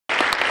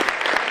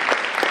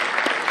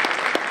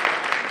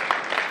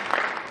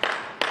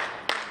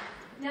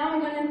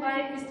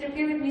Mr.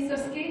 Filip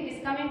Misovski.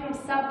 He's coming from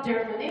South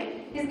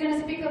Germany. He's going to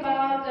speak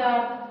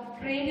about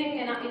creating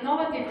an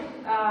innovative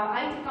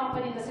IT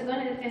company in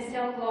Macedonia that can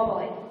sell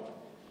globally.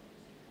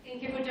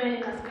 Thank you for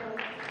joining us, Filip.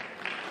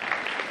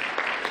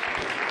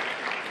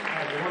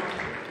 Hi everyone,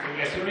 can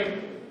you guys hear me?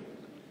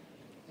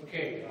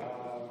 Okay,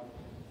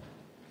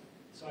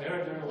 so I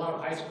heard there are a lot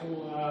of high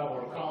school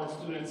or college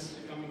students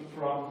coming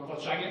from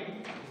Volkswagen.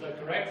 Is that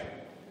correct?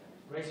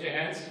 Raise your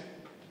hands.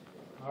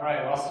 All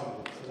right, awesome.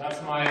 So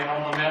that's my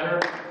alma mater.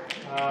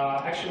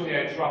 Actually,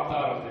 I dropped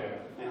out of there.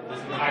 I was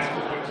in high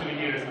school for 2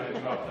 years and I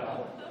dropped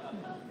out.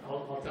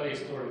 I'll tell you a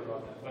story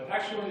about that. But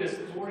actually, the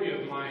story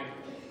of mine,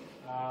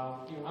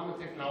 I'm a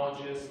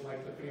technologist,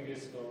 like the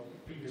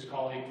previous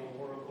colleague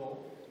from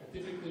Oracle. And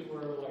typically,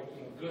 we're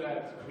good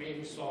at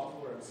creating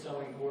software and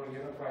selling boring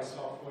enterprise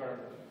software.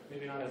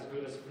 Maybe not as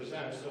good as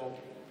presenters. So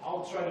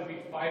I'll try to be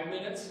 5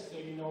 minutes, so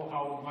you know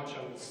how much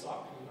I would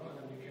suck, and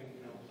then you can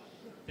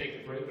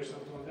take a break or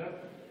something like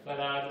that. But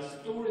the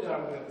story that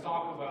I'm going to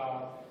talk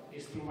about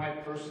is through my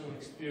personal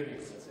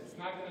experiences. It's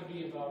not going to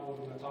be about what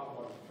we're going to talk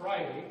about on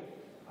Friday,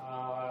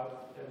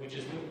 which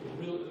is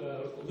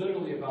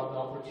literally about the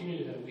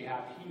opportunity that we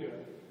have here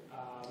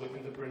with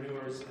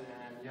entrepreneurs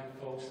and young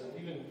folks and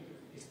even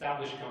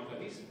established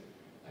companies.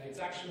 It's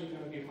actually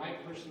going to be my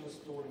personal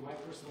story, my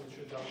personal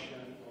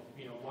introduction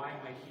of why am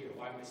I here,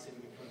 why am I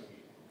sitting in front of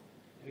you.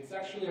 And it's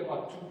actually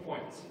about 2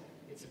 points.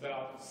 It's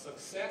about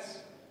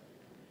success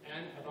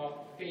and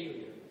about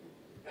failure.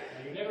 Now,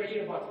 you never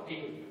hear about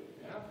failure.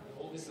 Yeah?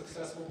 All these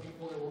successful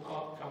people that will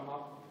come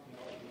up,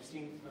 you've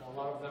seen a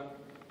lot of them.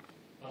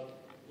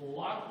 But a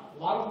lot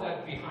of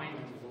that behind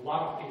them is a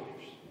lot of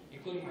failures,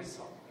 including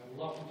myself. I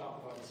love to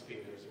talk about this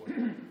failure as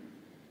well.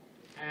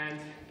 And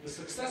the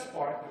success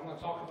part, I'm going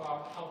to talk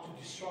about how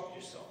to disrupt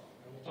yourself.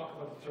 And we'll talk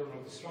about the term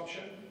of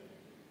disruption.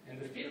 And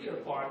the failure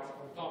part,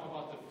 I'll talk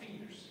about the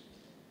fears.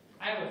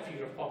 I have a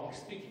fear of public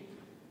speaking.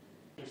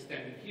 I'm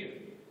standing here.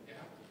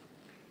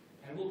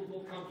 And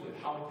we'll come to it,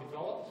 how it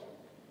developed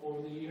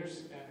over the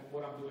years and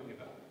what I'm doing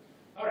about it.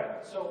 All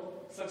right, so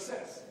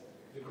success.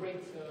 The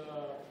great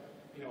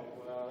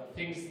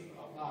things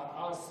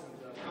about us and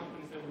the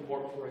companies that we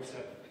work for,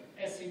 etc.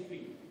 SAP,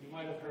 you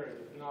might have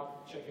heard. If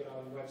not, check it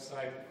out on the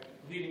website.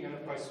 Leading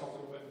enterprise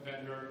software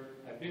vendor.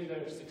 I've been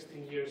there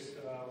 16 years,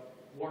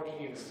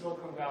 working in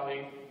Silicon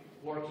Valley,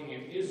 working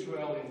in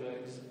Israel, in the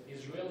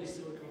Israeli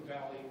Silicon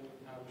Valley,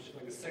 which is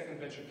like the second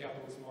venture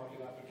capitalist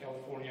market after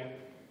California.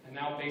 And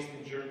now based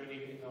in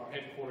Germany, in our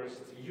headquarters.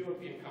 It's a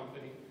European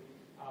company.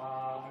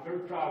 I'm very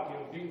proud,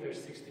 being there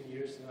 16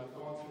 years, and I've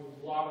gone through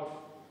a lot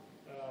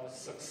of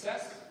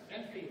success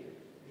and failure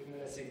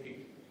within SAP.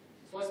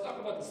 So let's talk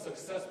about the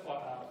success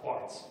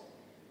parts.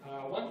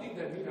 One thing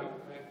that Nina,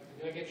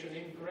 did I get your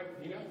name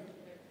correct, Nina?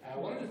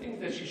 One of the things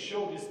that she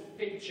showed is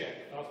paycheck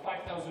of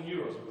 5,000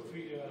 euros or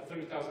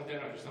 30,000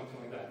 dinars or something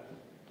like that.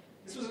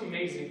 This was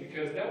amazing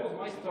because that was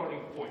my starting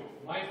point,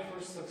 my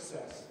first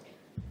success.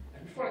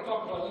 Before I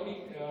talk about it, let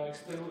me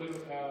explain a little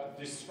bit about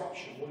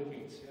disruption, what it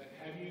means.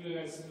 Have you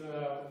guys,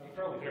 you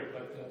probably heard,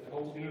 but the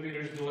whole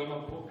Innovator's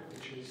Dilemma book,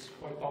 which is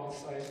quite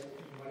publicized,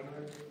 you might have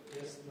heard,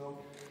 yes, no?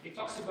 It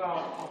talks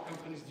about how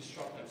companies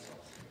disrupt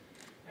themselves.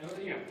 And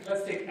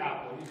let's take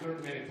Apple, you've heard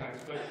it many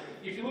times, but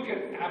if you look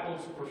at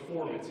Apple's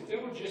performance, if they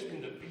were just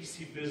in the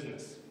PC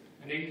business,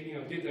 and they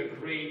did a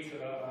great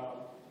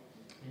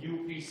new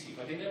PC,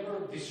 but they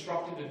never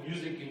disrupted the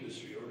music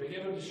industry, or they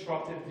never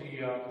disrupted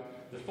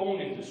the phone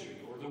industry,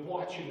 the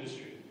watch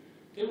industry.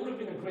 They would have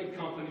been a great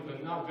company,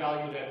 but not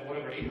valued at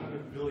whatever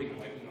 800 billion,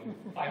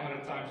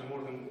 500 times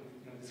more than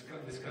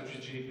this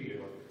country's GDP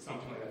or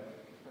something like that.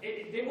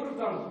 They would have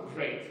done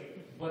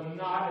great, but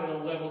not at a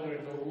level they're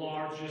the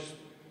largest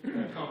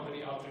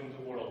company out there in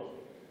the world.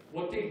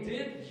 What they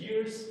did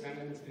years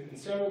and in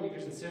several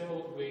years, in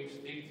several ways,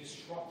 they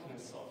disrupted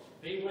themselves.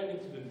 They went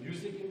into the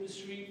music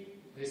industry.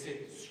 They said,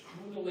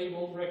 screw the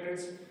label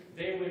records.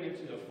 They went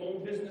into the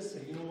phone business,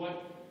 and you know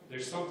what?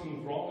 There's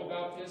something wrong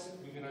about this,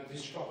 we're going to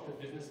disrupt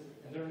the business,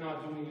 and they're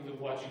not doing it in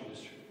the watch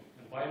industry.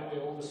 And by the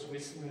way, all the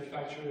Swiss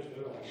manufacturers,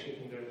 they're like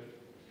shaking their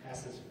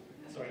asses.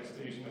 Sorry, I'm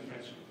still using my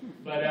French.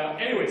 But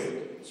anyways,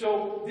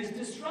 so this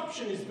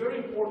disruption is very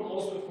important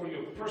also for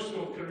your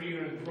personal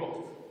career and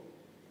growth.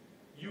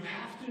 You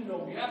have to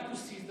know, you have to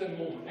seize that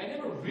moment. I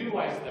never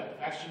realized that,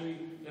 actually,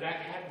 that I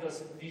had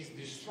these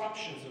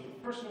disruptions, of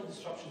personal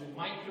disruptions in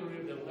my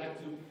career that led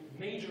to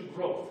major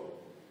growth.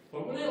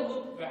 But when I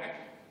look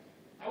back,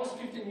 I was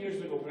 15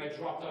 years ago when I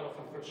dropped out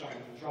from China.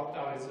 Dropped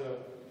out is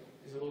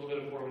a little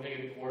bit more of a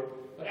negative word.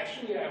 But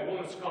actually, I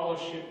won a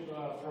scholarship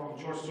from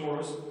George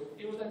Soros.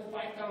 It was at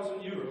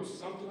 5,000 euros,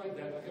 something like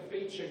that, like a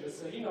paycheck that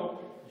said,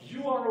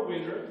 you are a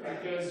winner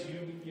because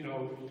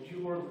you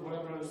were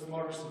whatever the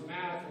smartest in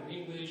math and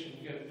English, and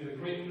you did a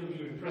great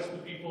interview, impressed the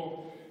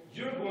people.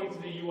 You're going to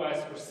the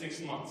US for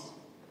 6 months.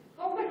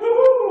 I was like,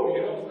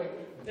 woohoo! I was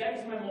like, that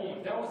is my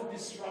moment. That was a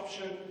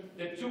disruption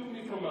that took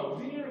me from a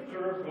linear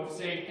curve of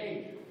saying,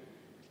 hey,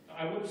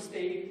 I would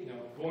stay,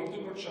 going to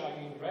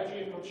Korchagin,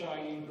 graduate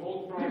Korchagin,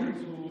 go probably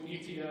to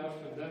ETF,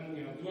 and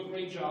then, do a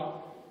great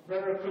job,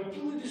 rather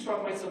completely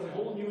disrupt myself in a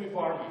whole new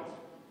environment.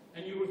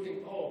 And you would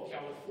think, oh,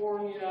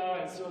 California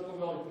and Silicon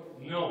Valley.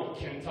 No,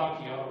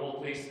 Kentucky, out of all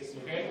places,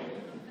 okay?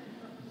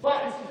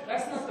 But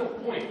that's not the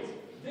point.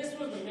 This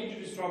was the major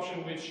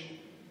disruption which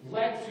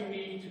led to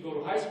me to go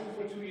to high school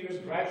for 2 years,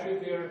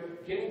 graduate there,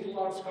 get into a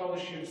lot of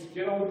scholarships,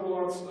 get on with a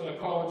lot of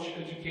college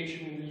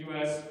education in the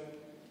US,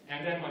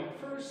 and then my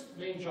first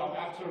main job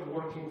after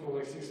working for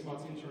like 6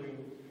 months interning,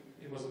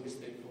 it was a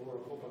mistake for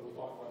Oracle, but we'll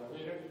talk about that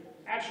later.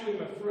 Actually,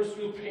 my first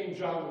real paying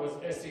job was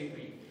SAP.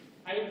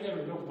 I didn't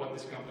never know what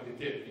this company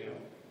did, you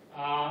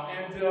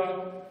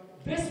know.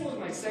 This was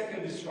my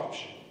second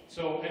disruption.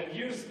 So at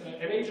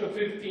age of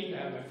 15, I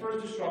had my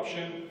first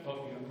disruption of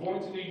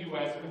going to the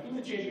US,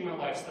 completely changing my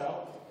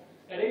lifestyle.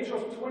 At age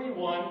of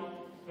 21,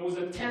 it was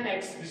a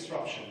 10x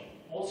disruption.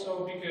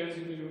 Also because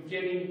you're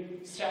getting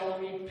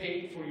salary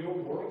paid for your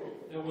work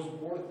that was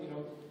worth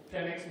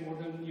 10x more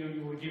than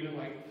you were given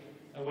like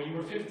when you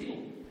were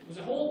 15. It was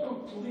a whole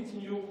complete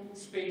new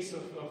space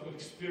of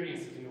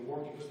experiences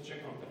working for such a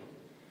company.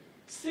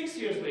 6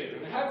 years later,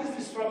 and I have these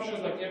disruptions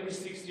like every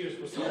 6 years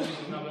for some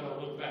reason now that I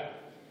look back.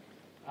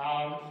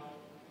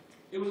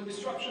 It was a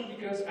disruption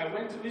because I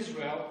went to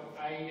Israel.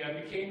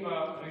 I became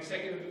an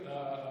executive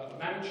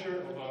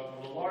manager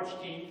of a large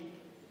team.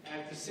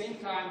 And at the same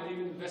time, I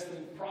even invested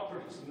in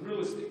properties, in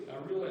real estate. I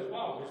realized,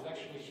 wow, there's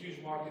actually a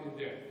huge market in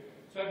there.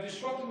 So I've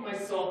disrupted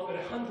myself at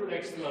a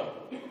 100x level.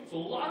 So a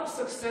lot of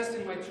success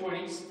in my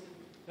 20s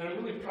that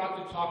I'm really proud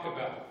to talk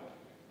about.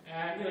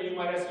 And you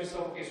might ask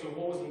yourself, okay, so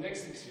what was the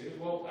next 6 years?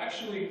 Well,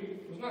 actually,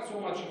 it was not so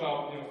much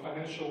about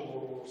financial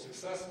or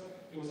success.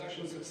 It was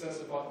actually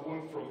success about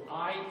going from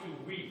I to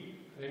we.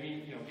 I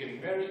mean,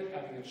 getting married,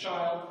 having a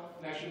child,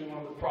 and actually one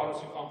of the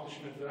proudest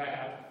accomplishments that I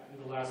had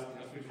in the last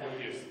 3-4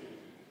 years.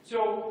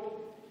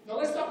 So now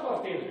let's talk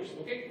about failures.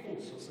 Okay,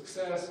 cool. So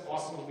success,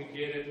 awesome. We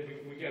get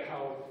it. We get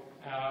how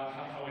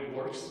it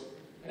works.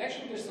 And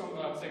actually, there's some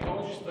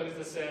psychology studies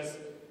that says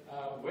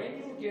when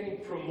you're getting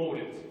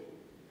promoted,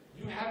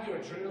 you have your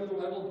adrenaline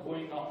level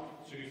going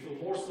up, so you feel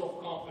more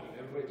self-confident.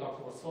 Everybody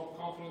talks about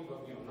self-confident,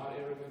 but not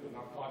arrogant or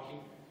not cocky.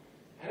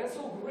 And that's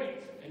all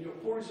great, and your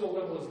cortisol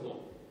level is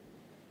low.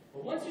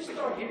 But once you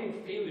start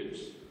hitting failures,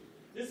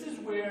 this is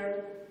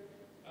where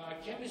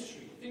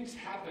chemistry, things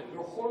happen,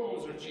 your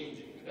hormones are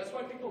changing. And that's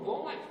why people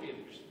don't like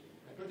failures.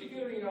 And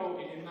particularly,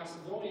 in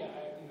Macedonia,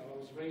 I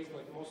was raised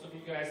like most of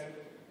you guys,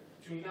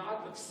 to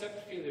not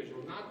accept failures,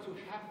 or not to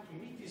have to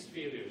meet these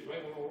failures,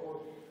 right?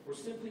 Or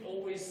simply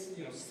always,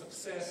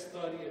 success,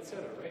 study,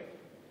 etc., right?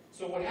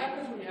 So what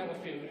happens when you have a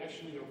failure,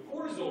 actually your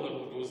cortisol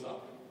level goes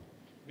up.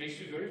 Makes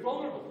you very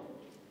vulnerable.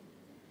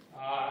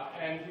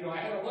 And I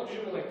had a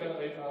luxury like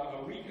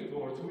a week ago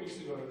or 2 weeks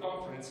ago at a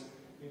conference.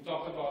 We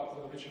talked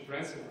about Richard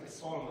Branson. I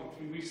saw him like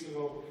 3 weeks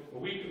ago, a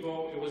week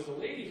ago. It was a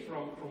lady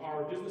from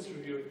our business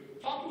review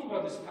talking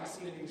about this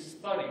fascinating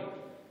study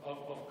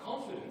of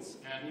confidence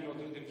and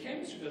the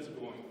chemistry that's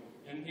going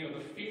and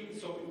the feeling.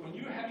 So when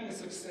you're having a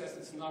success,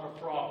 it's not a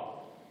problem.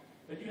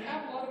 But you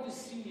have a lot of the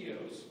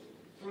CEOs,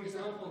 for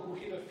example, who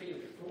hit a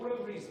failure for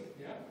whatever reason,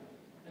 yeah.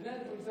 And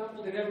then, for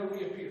example, they never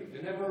reappear.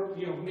 They never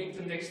make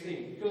the next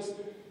thing because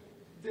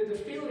the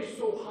failure is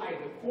so high,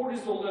 the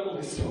cortisol level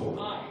is so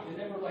high, they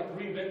never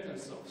reinvent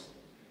themselves.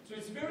 So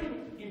it's very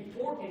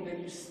important that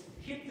you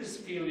hit these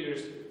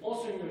failures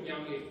also in your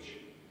young age.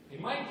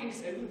 In my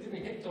case, I really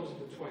didn't hit those in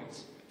the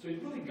 20s. So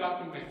it really got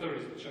me in my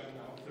 30s, which I'm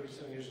now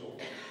 37 years old.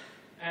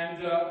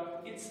 And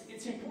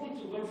it's important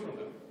to learn from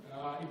them.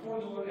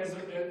 Important to learn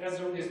as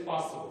early as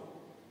possible.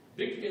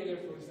 Big failure,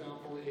 for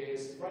example,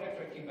 is right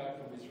after I came back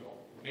from Israel.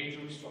 Major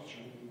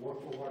restructuring. We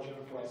worked for large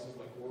enterprises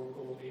like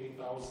Oracle,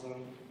 80,000,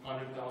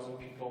 100,000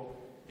 people.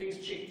 Things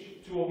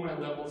changed. 2 of my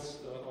levels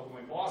of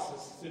my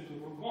bosses simply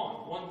were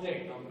gone. One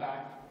day, I'm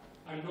back.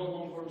 I'm no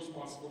longer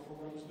responsible for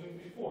what I was doing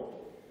before.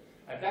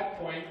 At that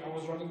point, I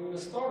was running a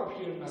startup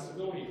here in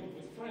Macedonia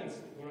with friends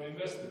where I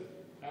invested.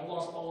 I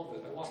lost all of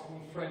it. I lost my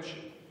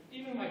friendship.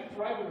 Even my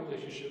private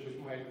relationship with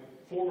my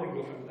former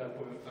girlfriend at that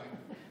point in time,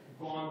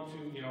 gone to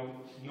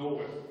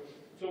nowhere.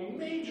 So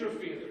major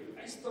failure.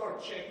 I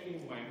start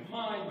checking my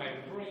mind, my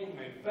brain,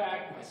 my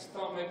back, my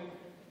stomach.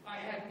 I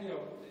had,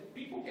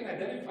 people can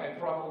identify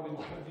probably a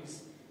lot of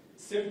these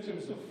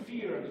symptoms of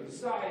fear and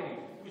anxiety,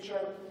 which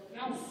are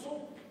now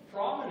so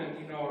prominent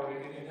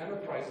in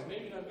enterprises.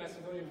 Maybe not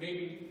Macedonia,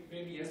 maybe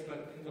yes,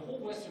 but in the whole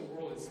Western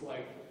world, it's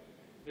like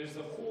there's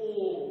a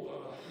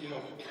whole,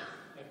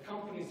 at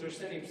companies they're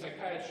sending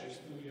psychiatrists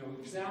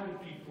to examine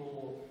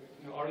people.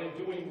 Are they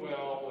doing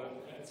well,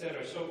 and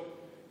etc. So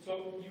I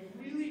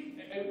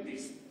really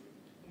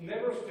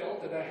never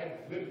felt that I had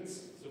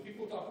limits. So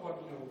people talk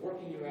about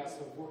working your ass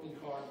off, working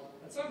hard.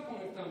 At some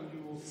point in time,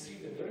 you will see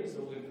that there is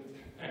a limit,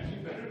 and you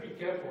better be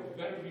careful. You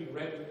better be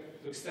ready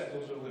to accept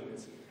those are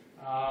limits,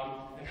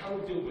 and how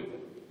to deal with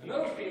it.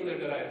 Another failure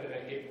that I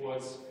hit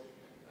was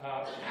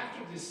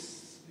after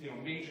this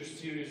major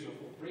series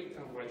of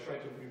breakdown where I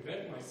tried to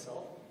reinvent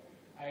myself.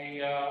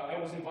 I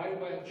was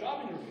invited by a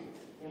job interview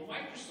for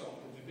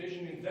Microsoft, a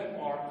division in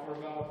Denmark for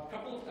about a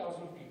couple of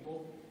thousand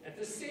people. At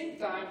the same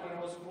time, when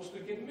I was supposed to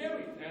get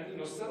married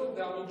and settle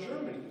down in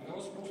Germany, and I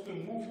was supposed to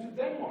move to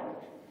Denmark.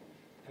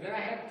 And then I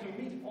had to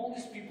meet all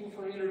these people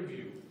for an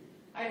interview.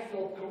 I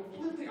felt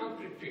completely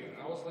unprepared.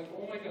 I was like,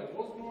 oh my God,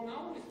 what's going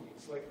on with me?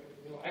 It's like,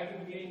 you know, I've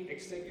been meeting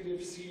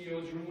executive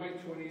CEOs during my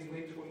 20s,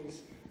 late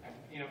 20s.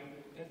 You know,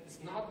 it's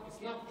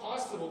not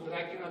possible that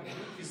I cannot meet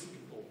these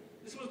people.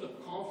 This was the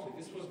conflict.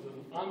 This was the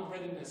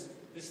unreadiness.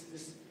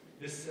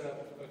 This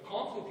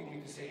conflict in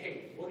me to say,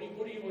 hey, what do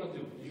you want to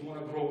do? Do you want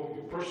to grow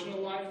your personal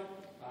life,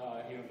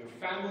 you know, your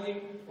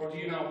family, or do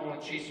you now want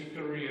to chase your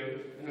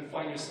career and then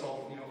find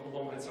yourself, you know,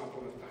 alone at some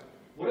point of time?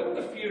 Whatever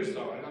the fears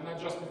are, and I'm not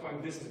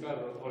justifying this is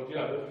better or the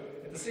other,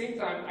 at the same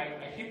time, I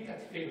hit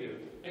that failure.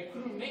 I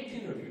couldn't make the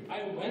interview.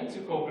 I went to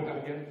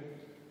Copenhagen.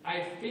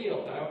 I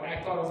failed.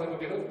 I thought, I was like,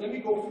 okay, let me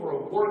go for a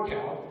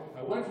workout.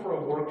 I went for a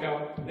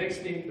workout. Next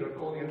thing, they're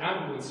calling an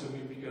ambulance to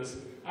me because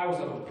I was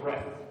out of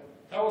breath.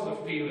 That was a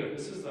failure.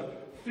 This is a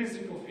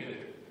physical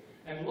failure.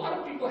 And a lot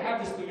of people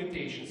have these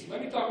limitations.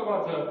 Let me talk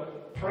about the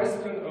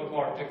president of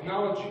our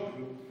technology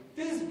group.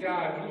 This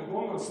guy, when you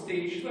go on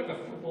stage, he's like a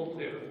football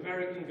player,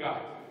 American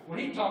guy. When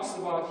he talks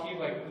about, he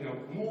like, you know,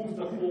 moves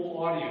the whole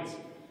audience.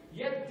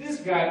 Yet this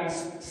guy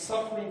is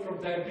suffering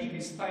from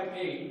diabetes type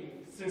A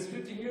since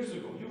 15 years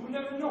ago. You would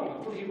never know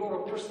until he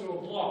wrote a personal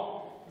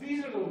blog.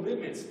 These are the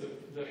limits,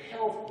 the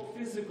health, the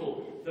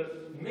physical,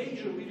 that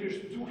major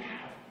leaders do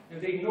have, and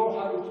they know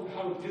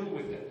how to deal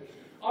with it.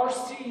 Our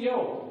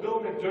CEO, Bill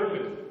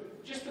McDermott,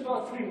 just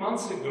about 3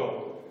 months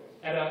ago,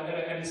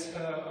 at his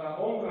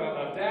own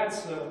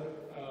dad's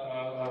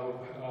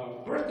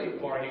birthday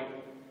party,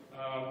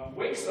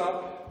 wakes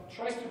up,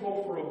 tries to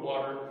go for a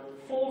water,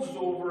 falls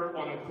over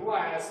on a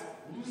glass,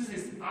 loses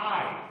his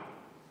eye.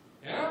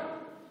 Yeah?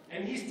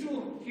 And he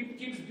still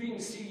keeps being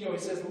CEO. He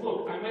says,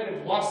 look, I might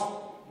have lost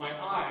my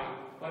eye,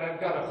 but I've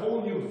got a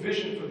whole new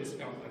vision for this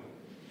company.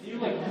 And you're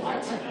like,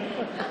 what?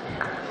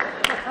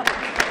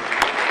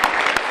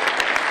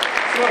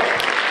 So,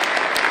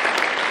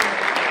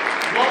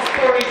 long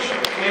story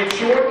made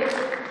short,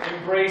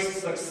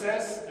 embrace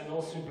success and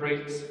also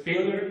embrace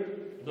failure,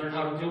 learn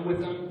how to deal with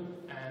them,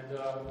 and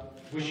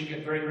wish you a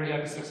very, very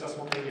happy,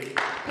 successful career.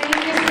 Thank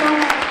you so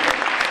much.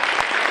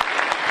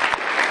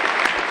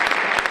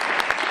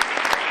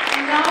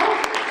 And now,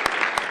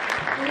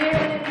 we are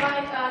going to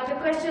invite, the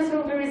questions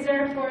will be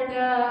reserved for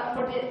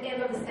the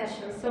end of the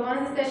session. So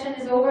once the session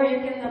is over, you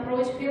can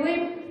approach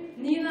Filip,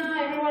 Nina,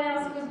 everyone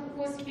else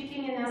who's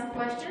speaking and ask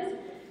questions.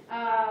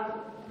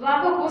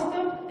 Vlako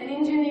Kostov, an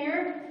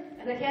engineer,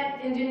 the head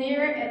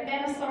engineer at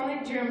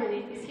Panasonic,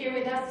 Germany, is here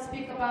with us to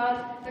speak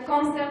about the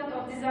concept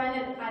of design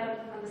it, I don't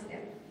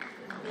understand.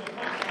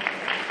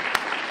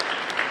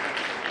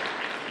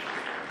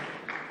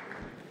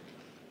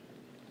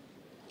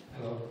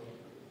 Hello.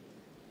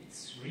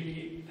 It's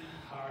really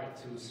hard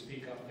to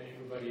speak after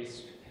everybody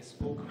has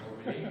spoken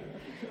already.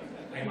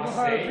 I must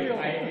say,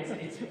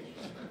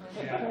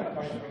 yeah,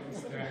 apart from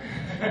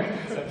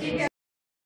this,